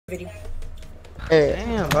video.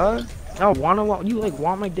 Damn, bro. You like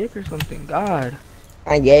want my dick or something? God.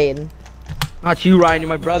 I'm gay. Not you, Ryan. You're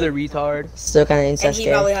my brother, retard. Still kind of And incest he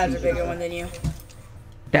gay. probably has a bigger one than you.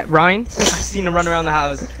 That Ryan? I've seen him run around the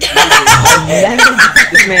house.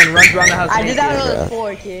 This man runs around the house. I did that when I naked. was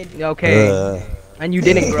 4, kid. Okay. And you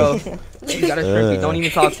didn't, bro. You gotta strip me. Don't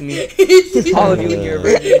even talk to me. All of you in here are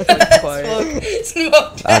virgins. Like,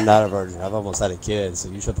 quiet. I'm not a virgin. I've almost had a kid, so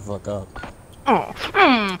you shut the fuck up.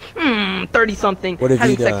 30 something. What have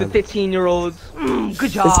having you sex done? with 15-year-olds.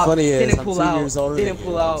 Good job. It's funny is, Didn't pull I'm 2 out. years older Didn't than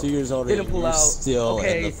pull you. out. I'm 2 years older Didn't than pull you. You're out. still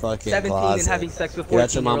Okay. in the fucking 17 closet. and having sex with You're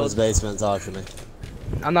at your mama's 14-year-olds. basement talking to me.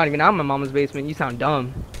 I'm not even out in my mama's basement. You sound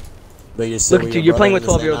dumb. But you're still Look at with you. your You're playing with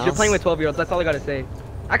brother in the 12-year-olds. You're same playing with house? 12-year-olds. That's all I gotta say.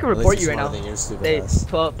 I can At least report you're you right now. smarter than your stupid Hey, ass.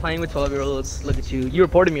 playing with 12-year-olds. Look at you. You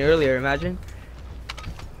reported me earlier. Imagine.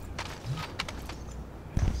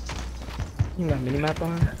 You got a mini map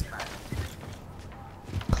on?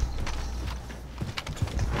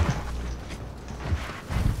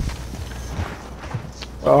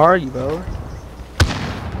 Where are you, bro?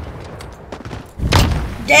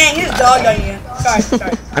 Dang, his dog on you.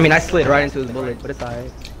 Sorry. I mean, I slid right into his bullet, but it's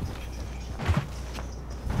alright.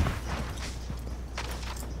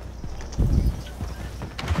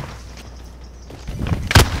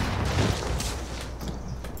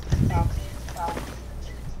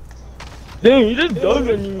 Dang, you just dug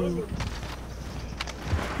on you.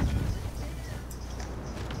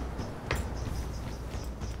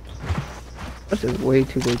 This is way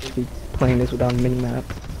too late to be playing this without a mini-map.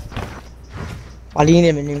 Why do you need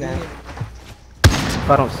a mini map? If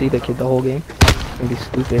I don't see the kid the whole game, it's gonna be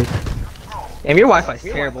stupid. Damn, your Wi-Fi's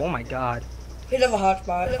terrible. Oh my god. He does have a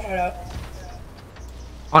hotspot. Shout out.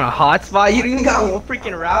 On a hotspot? You even got one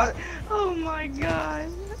freaking route? Oh my god.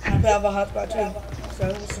 I have a hotspot too. So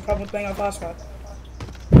what's the problem with playing off hotspot?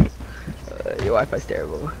 Your Wi-Fi's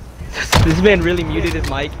terrible. This man really muted his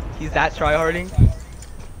mic. He's that tryharding.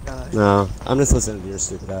 God. No, I'm just listening to your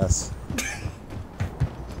stupid ass.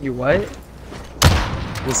 You what?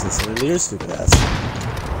 Just listening to your stupid ass.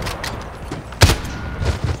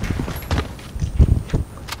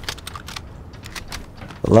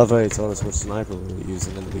 I love how you told us which sniper we were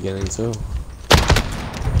using in the beginning too.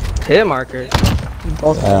 Hit marker.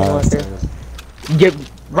 Both Yeah, Yeah,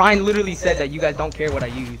 Ryan literally said that you guys don't care what I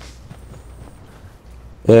use.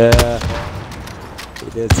 yeah. He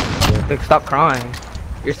did something. Like, stop crying.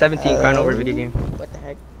 You're 17 crying over a video game. What the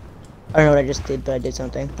heck? I don't know what I just did, but I did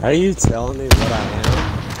something. Are you telling me what I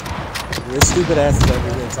am? Your stupid ass is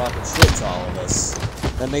over here talking shit to all of us.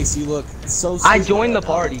 That makes you look so stupid. I joined the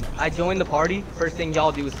right now. party. First thing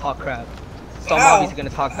y'all do is talk crap. So I'm Ow. obviously gonna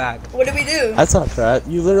talk back. What did we do? I talk crap.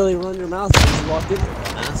 You literally run your mouth when you walked in here,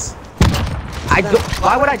 dumbass.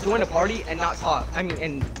 Why would I join a party and not talk? I mean,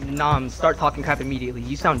 and start talking crap immediately.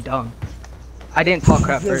 You sound dumb. I didn't talk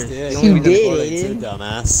crap You first. just did. The only You reason- did. Recording too,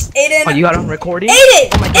 dumbass. Aiden. Oh, you got on recording? Aiden!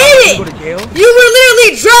 Oh my god, Aiden! you go to jail? You were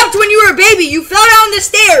literally dropped when you were a baby. You fell down the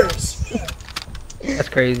stairs. That's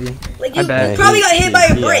crazy. Like I you bet. probably got hit by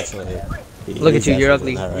a brick. Look at you, you're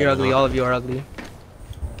ugly. You're ugly, all of you are ugly.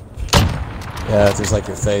 Yeah, it's just like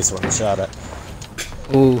your face when I shot it.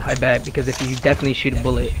 Ooh, I bet, because if you definitely shoot a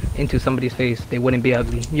bullet into somebody's face, they wouldn't be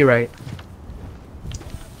ugly. You're right.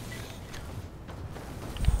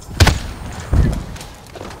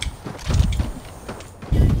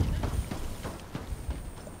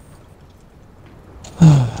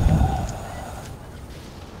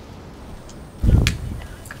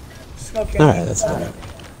 Smoke your Alright, that's fine.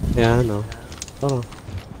 Yeah, I know. Hold on.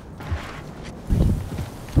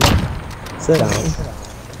 Sit down.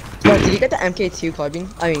 Bro, did you get the MK2 carbine?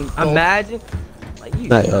 I mean, gold. Imagine, like you.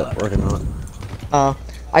 Not yet, working on it.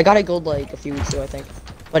 I got a gold like a few weeks ago, I think.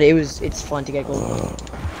 But it's fun to get gold.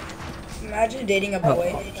 Imagine dating a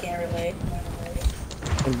boy. You can't relate.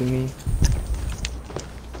 That'd be me.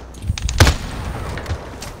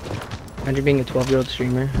 Imagine being a 12-year-old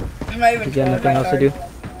streamer. I'm not even Did you have 12, nothing else to do? retard.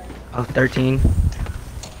 Oh, 13.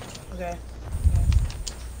 Okay.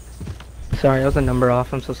 Sorry, that was a number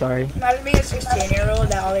off. I'm so sorry. Imagine being a 16-year-old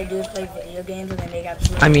that all they do is play video games and then they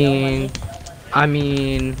got I mean, I'm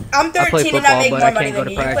I'm I play 13 and I football, make but more I money can't go than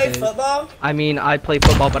to you. You play practice. football? I mean, I play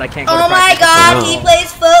football, but I can't go Oh to my practice. god, Wow. he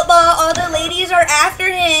plays football. All the ladies are after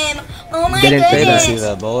him. Oh my Didn't say Did that. you see goodness.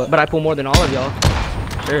 that bullet? But I pull more than all of y'all.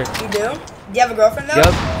 Sure. You do? Do you have a girlfriend though?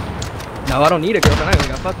 Yup. No, I don't need a girlfriend. I don't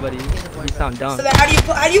even got fuck buddies. You sound dumb. So then how do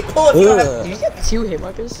you pull if you don't have? Ugh. Did you get 2 hit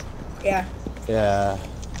markers? Yeah. Yeah.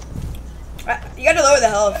 You gotta lower the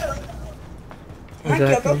health.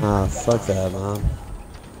 Exactly. Ah, fuck that, man.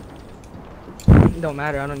 It don't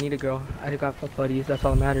matter. I don't need a girl. I just got fuck buddies. That's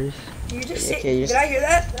all that matters. You just Okay, say, you did I hear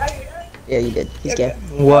that? Did I hear that? Yeah, you did. He's gay.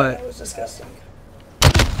 What? That was disgusting.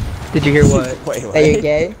 Did you hear what? Wait, That you're wait.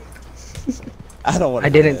 gay? I don't want to I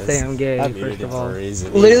didn't say I'm gay, I first muted of it all. for a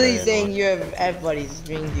reason. Literally He's saying very you have F buddies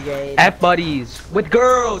being gay. F buddies with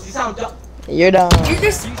girls. You sound dumb. You're dumb. You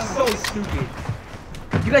just. You so stupid.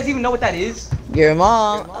 You guys even know what that is? Your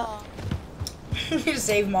mom. You just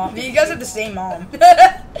save mom. You guys have the same mom. You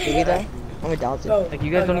though? I'm adopted. Oh, Like, you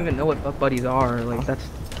guys don't okay. even know what fuck buddies are. Like, that's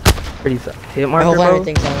pretty hit I marker, hope bro.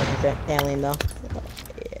 everything's on like a family though.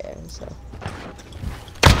 Yeah, so.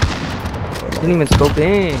 Didn't even scope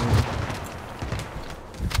in.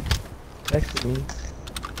 Texted me.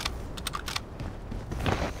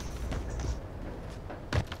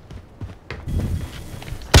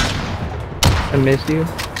 I missed you.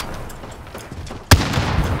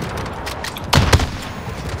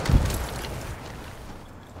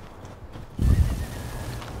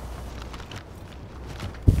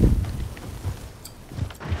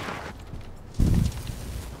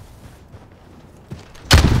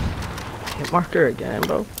 Hit marker again,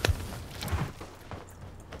 bro.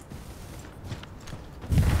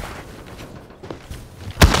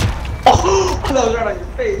 Oh, that was right on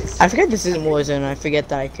your face. I forget this isn't Warzone. I forget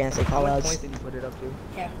that I can't say How call much outs. points did you put it up to?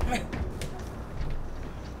 Yeah.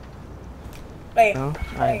 Wait. No?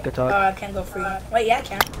 Alright, good talk. I can't go free. Wait, yeah, I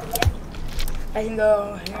can. I can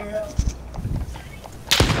go here.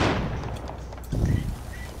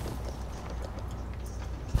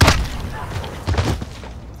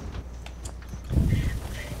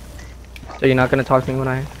 So you're not gonna talk to me when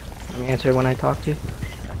I answer when I talk to you?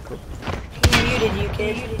 You muted, you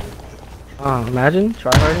kid. Oh, imagine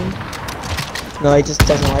tryharding. No, he just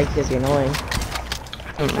doesn't like because you're annoying.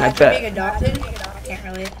 I After being bet adopted, I can't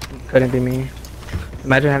really. couldn't be me.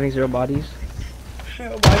 Imagine having 0 bodies.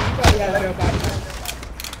 Well, you probably have 0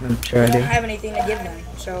 bodies. I'm sure I You don't do. have anything to give them,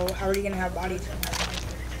 so how are you gonna have bodies?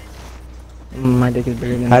 My dick is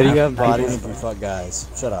bigger than How do you half have the people. bodies if you fuck guys?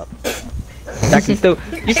 Shut up. That can still.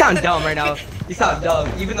 You sound dumb right now. You sound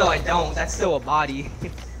dumb. Even though I don't, that's still a body.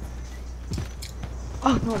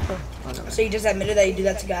 Oh no, it's not. Oh, no. So you just admitted that you do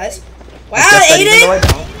that to guys? Wow, Just that even though I Aiden!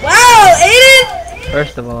 don't. Wow, Aiden!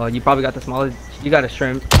 First of all, you probably got the smallest. You got a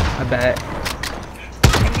shrimp. I bet.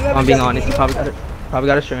 And you have I'm a being jelly honest. You bean. probably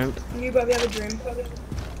got a shrimp. You probably have a dream.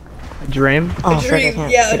 A dream. Oh, A frick, I dream,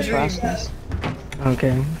 can't yeah, a sit dream. across this.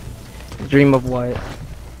 Okay. Dream of what?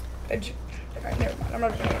 Alright, never mind. I'm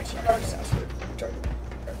not gonna answer. That sounds weird.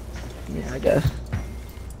 Yeah, I guess.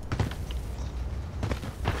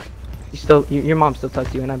 You still, your mom still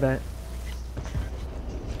tucks you in, I bet.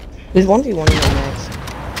 There's 1v1 in the next.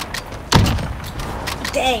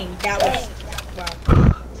 Dang, that was. Wow.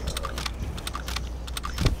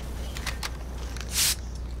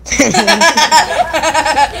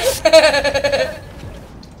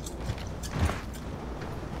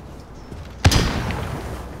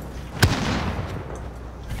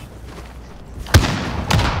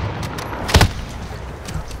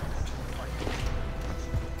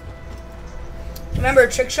 Remember,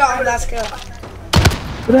 trick shot on that skill.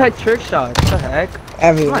 Who the heck trick shot? What the heck?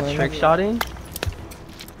 I'm Everyone. not trick shotting.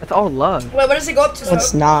 That's all luck. Wait, what does it go up to? It's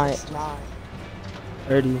Smoke? not.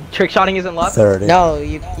 30. Trick shotting isn't luck? 30. No,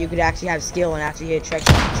 you could actually have skill and actually hit trick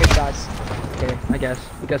shots. Okay, I guess.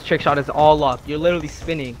 Because trick shot is all luck. You're literally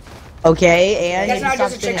spinning. Okay, and That's if you not stop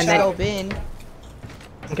just a trick spinning shot. scope in,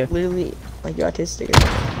 Okay. literally, like you're autistic.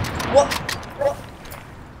 What?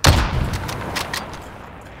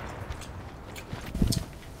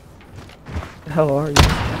 The hell are you?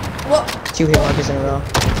 What? 2 hit markers in a row.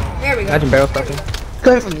 There we go. Imagine barrel stuffing.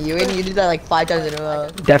 Coming from you, and you did that like 5 times in a row.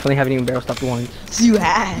 Definitely haven't even barrel stuffed once. You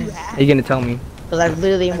have. Are you gonna tell me? Because I've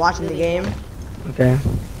literally been watching the game. Okay.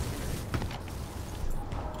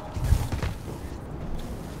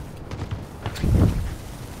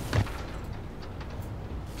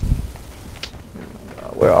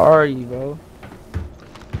 Where are you, bro?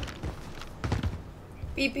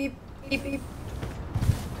 Beep beep beep beep.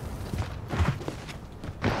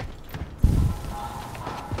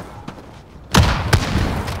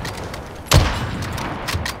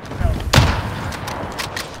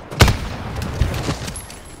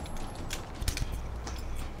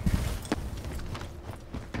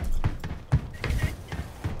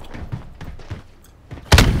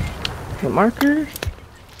 Hit marker?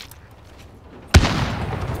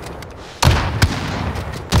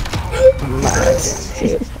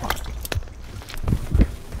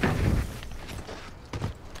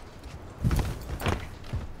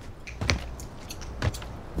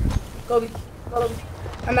 Go beep.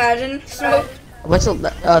 Imagine. So, What's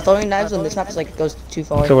the, throwing knives on this map is like goes too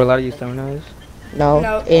far. So we're allowed to use stone knives? No,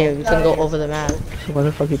 No. it's gonna go over the map. So why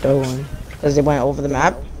the fuck you throw one? Because they went over the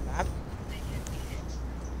map.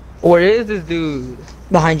 Where is this dude?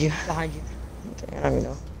 Behind you. Behind you. Okay, I don't even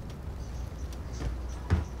know.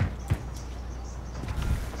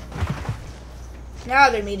 Now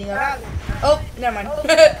they're meeting up. Oh, never mind.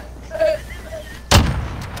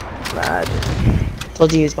 Bad.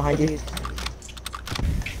 Told you he was behind you.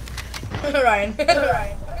 Ryan.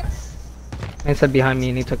 Man said behind me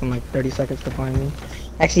and he took him like 30 seconds to find me.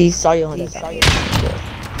 Actually, he saw you on that side.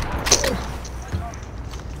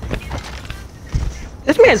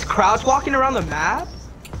 This man's crouch walking around the map?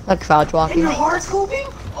 Not crouch And walking. you're hard scoping?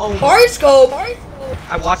 Oh, Hard scope.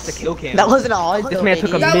 I watched the kill cam. That wasn't all. This man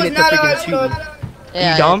took a That was minute to not a freaking hard shoot. scope.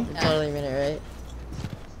 Yeah, You dumb? Totally a minute, right?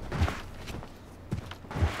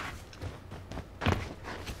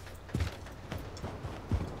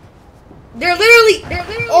 They're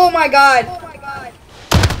literally. Oh my god.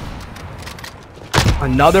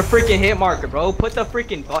 Another freaking hit marker, bro. Put the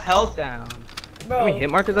freaking health down. Bro. How many hit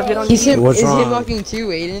markers I've hit on He's you? hit. What's Is wrong? him walking too,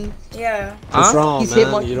 Aiden? Yeah. What's Huh? wrong, He's hit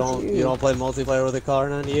man? marking You don't play multiplayer with a car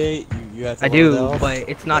 98? You have to I learn do, that. but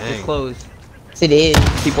it's not Dang. disclosed. Yes, it is.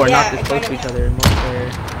 People are Yeah, not this I close to kinda- each other in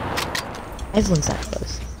multiplayer. Everyone's that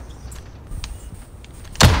close.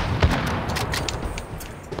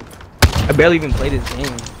 I barely even play this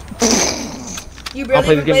game. You I'll barely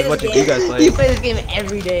play even this game play as much this as you game. guys play. You play this game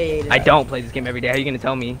every day. I don't play this game every day. How are you gonna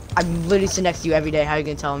tell me? I'm literally sitting next to you every day. How are you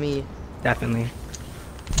gonna tell me? Definitely.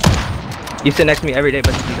 You sit next to me every day,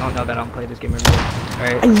 but you don't know that I don't play this game every day,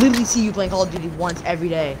 I right? literally see you playing Call of Duty once every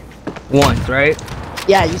day. Once, right?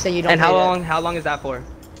 Yeah, you say you don't. And how play that. long? How long is that for?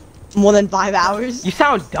 More than 5 hours? You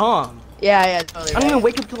sound dumb. Yeah, totally. I don't Right. even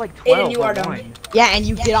wake up till like 12 Aiden, you are or dumb. 1. Yeah, and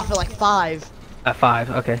you get off at like 5. At 5,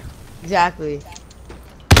 okay. Exactly.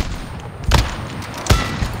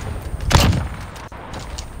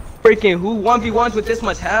 Freaking who 1v1s with this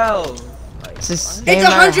much health? It's just It's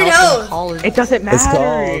 100 health. It doesn't It's matter.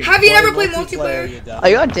 called Have you never playing played multiplayer? you dumb. Are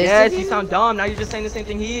you autistic? Yes, you sound dumb. Now you're just saying the same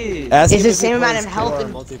thing he is. Ask It's him the if he same amount plays of health core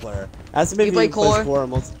and- multiplayer. Ask him if You he play plays core? core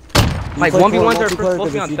multi. Like, 1v1s are supposed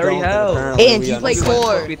to be on 30 health. Aiden, do you play It's core?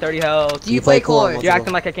 supposed to be 30 health. Do you play core? You're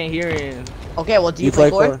acting like I can't hear him. Okay, well, do you, You play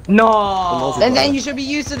play core? core? No. Then you should be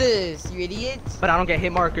used to this, you idiot. But I don't get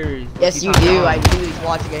hit markers. Yes, you sound do. dumb. I literally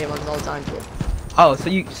watch you get hit ones all the time, kid. Oh,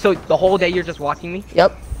 so the whole day you're just watching me?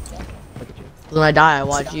 Yep. Look at you. When I die, I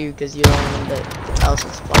watch you because you're the only one that else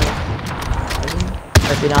is playing.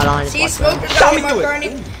 If you're not on, just See, watch Smoke me. just got hit marker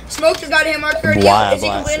already. Smoke just got hit marker already. Why, Is he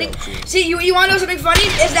why, complaining? so, too. See, you want to know something funny?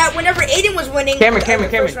 Is that whenever Aiden was winning. Cameron. the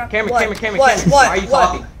first round- What? What? What? Why are you What?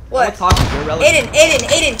 talking? What? I'm talking. You're irrelevant.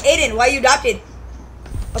 Aiden, why you adopted?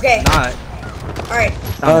 Okay, Not. alright.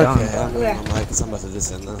 Sound Okay, dumb. I'm muting my mic because I'm about to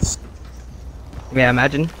descend this. Yeah,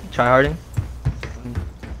 imagine. Try harding.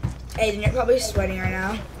 Aiden, you're probably sweating right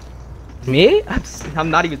now. Me? I'm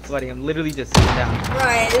not even sweating. I'm literally just sitting down.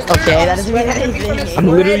 Right, there's Okay, that doesn't mean sweat dripping from anything. his I'm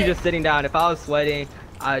literally forehead. just sitting down. If I was sweating,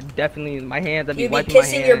 I'd definitely my hands. I'd be You'd be wiping my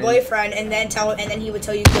kissing hands. your boyfriend and then he would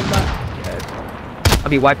tell you good luck. I'd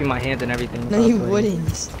be wiping my hands and everything. if No, I was you sweating.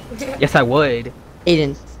 wouldn't. Yes, I would.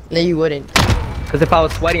 Aiden, no, you wouldn't. Because if I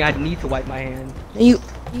was sweating, I'd need to wipe my hands. No, you.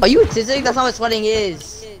 Are you autistic? That's not what sweating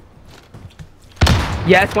is.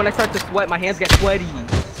 Yes, when I start to sweat, my hands get sweaty.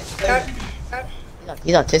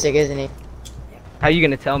 He's autistic, isn't he? How are you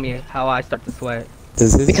gonna tell me how I start to sweat?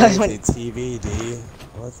 Does his Because name when- say TVD?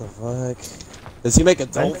 What the fuck? Does he make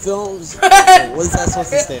adult films? What is that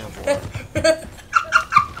supposed to stand for?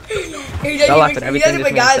 Y'all laugh at He everything does it this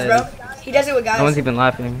with man guys, bro. says. He does it with guys. No one's even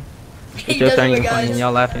laughing. He It's does just it not with even funny, guys. and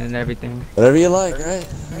y'all laughing and everything. Whatever you like, right?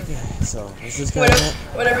 Okay, so let's just go.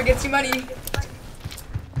 Whatever gets you money.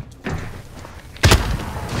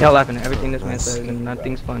 Y'all laughing at everything this man says, and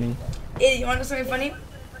nothing's funny. Hey, you want to know something funny?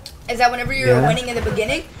 Is that whenever you were Yeah. winning in the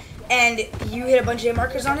beginning and you hit a bunch of hit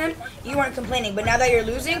markers on him, you weren't complaining. But now that you're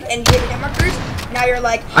losing and you hit hit markers, now you're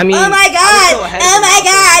like, I mean, oh my I was god, still ahead of oh him my after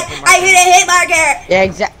god, hit I hit a hit marker. Yeah,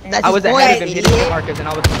 exactly. That's I his was point, ahead of him hitting hit idiot. markers, and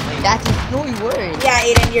I was complaining. That's his. No, you weren't. Yeah,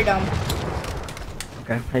 Aiden, you're dumb.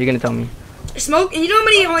 Okay, how are you gonna tell me? Smoke, you know how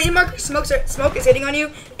many hit markers Smoke is hitting on you,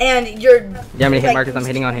 and you're. Yeah, how many hit like, markers I'm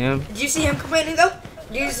hitting on him? Did you see him complaining though?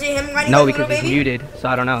 Did you see him whining No, like a because little he's baby? muted, so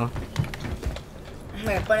I don't know.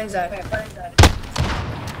 Wait, what is that?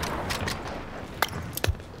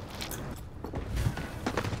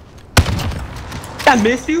 I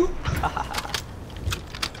missed you?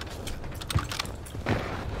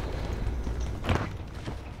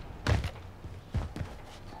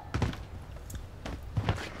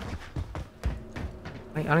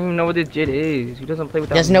 Like, I don't even know what this jit is. He doesn't play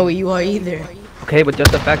without. He doesn't know what you are either. Okay, but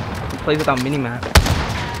just the fact he plays without minimap.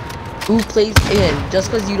 Who plays in?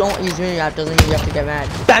 Just because you don't use minimap doesn't mean you have to get mad.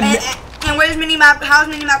 That And where's minimap? How's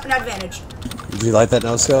minimap an advantage? Do you like that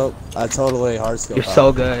no scope? I totally hard scope. You're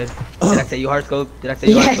so good. Did I say you hard scope? Did I say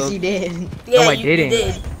you hard Yes, scope? you did. Yeah, No, I you didn't.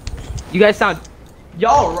 did. You guys sound.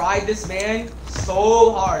 Y'all ride this man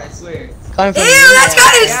so hard, I swear. Coming from Ew, you, that's yeah.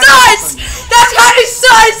 kind of sus! That's kind of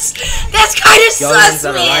sus! That's kind of Y'all the ones sus,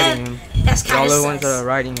 that are riding man! him. That's Y'all kind are of the ones that are sus.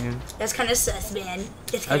 riding him. That's kind of sus, man.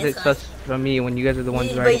 That's How's kind it of sus sus. from me when you guys are the ones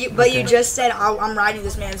But riding? you Okay. just said I'm riding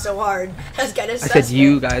this man so hard. That's kind of I sus. said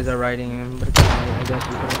you man. guys are riding him, but it's alright, I guess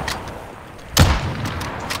you could.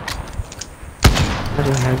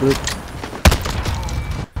 Imagine how good.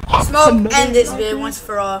 Smoke, end this vid once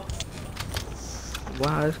for all.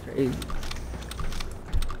 Wow, that's crazy.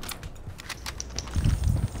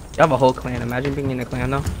 You have a whole clan. Imagine being in a clan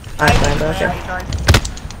though. Alright, fine, okay.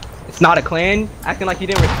 It's not a clan. Acting like you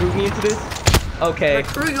didn't recruit me into this. Okay.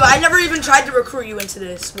 Recruit you? I never even tried to recruit you into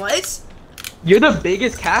this. What? You're the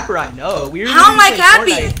biggest capper I know. We were How am I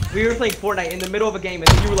literally playing capping? Fortnite. We were playing Fortnite in the middle of a game, and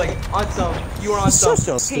then you were like on some. You were on some. Such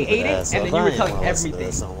a Hey, stupid ate it, ass. and then you were telling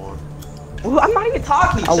everything. Someone. Well, I'm not even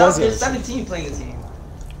talking. I Shut up. You're wasn't. 17 playing this game.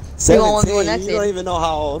 17, next you don't day. even know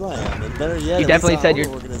how old I am. And better yet, You at definitely least said I you're-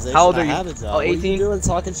 own an organization. how old are I you? have a job. Oh, What are 18? you doing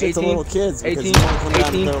talking shit to 18? little kids? Because 18, you want to come down to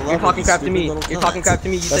 18, their you're level, talking you crap to stupid me. little You're talking cunts. crap to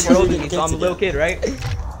me. You That's said you're what older we than me, didn't so I'm a get little today. kid,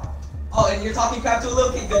 right? Oh, and you're talking crap to a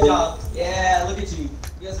little kid. Good job. Yeah, look at you.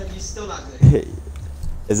 You guys are still not good.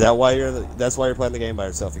 Is that why that's why you're playing the game by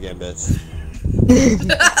yourself again, bitch?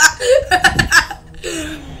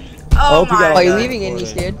 Oh hope you got my Oh, you're god. leaving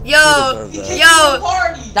Indies, dude. Yo, You deserve that. yo,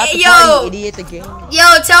 Party. That's the Yo. part, you idiot, the game. yo,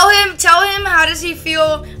 tell him how does he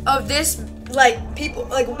feel of this, like, people,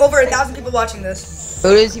 like, over 1,000 people watching this.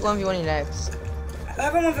 Who does he 1v1 next? I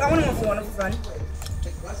want to 1v1 for fun.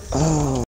 Oh.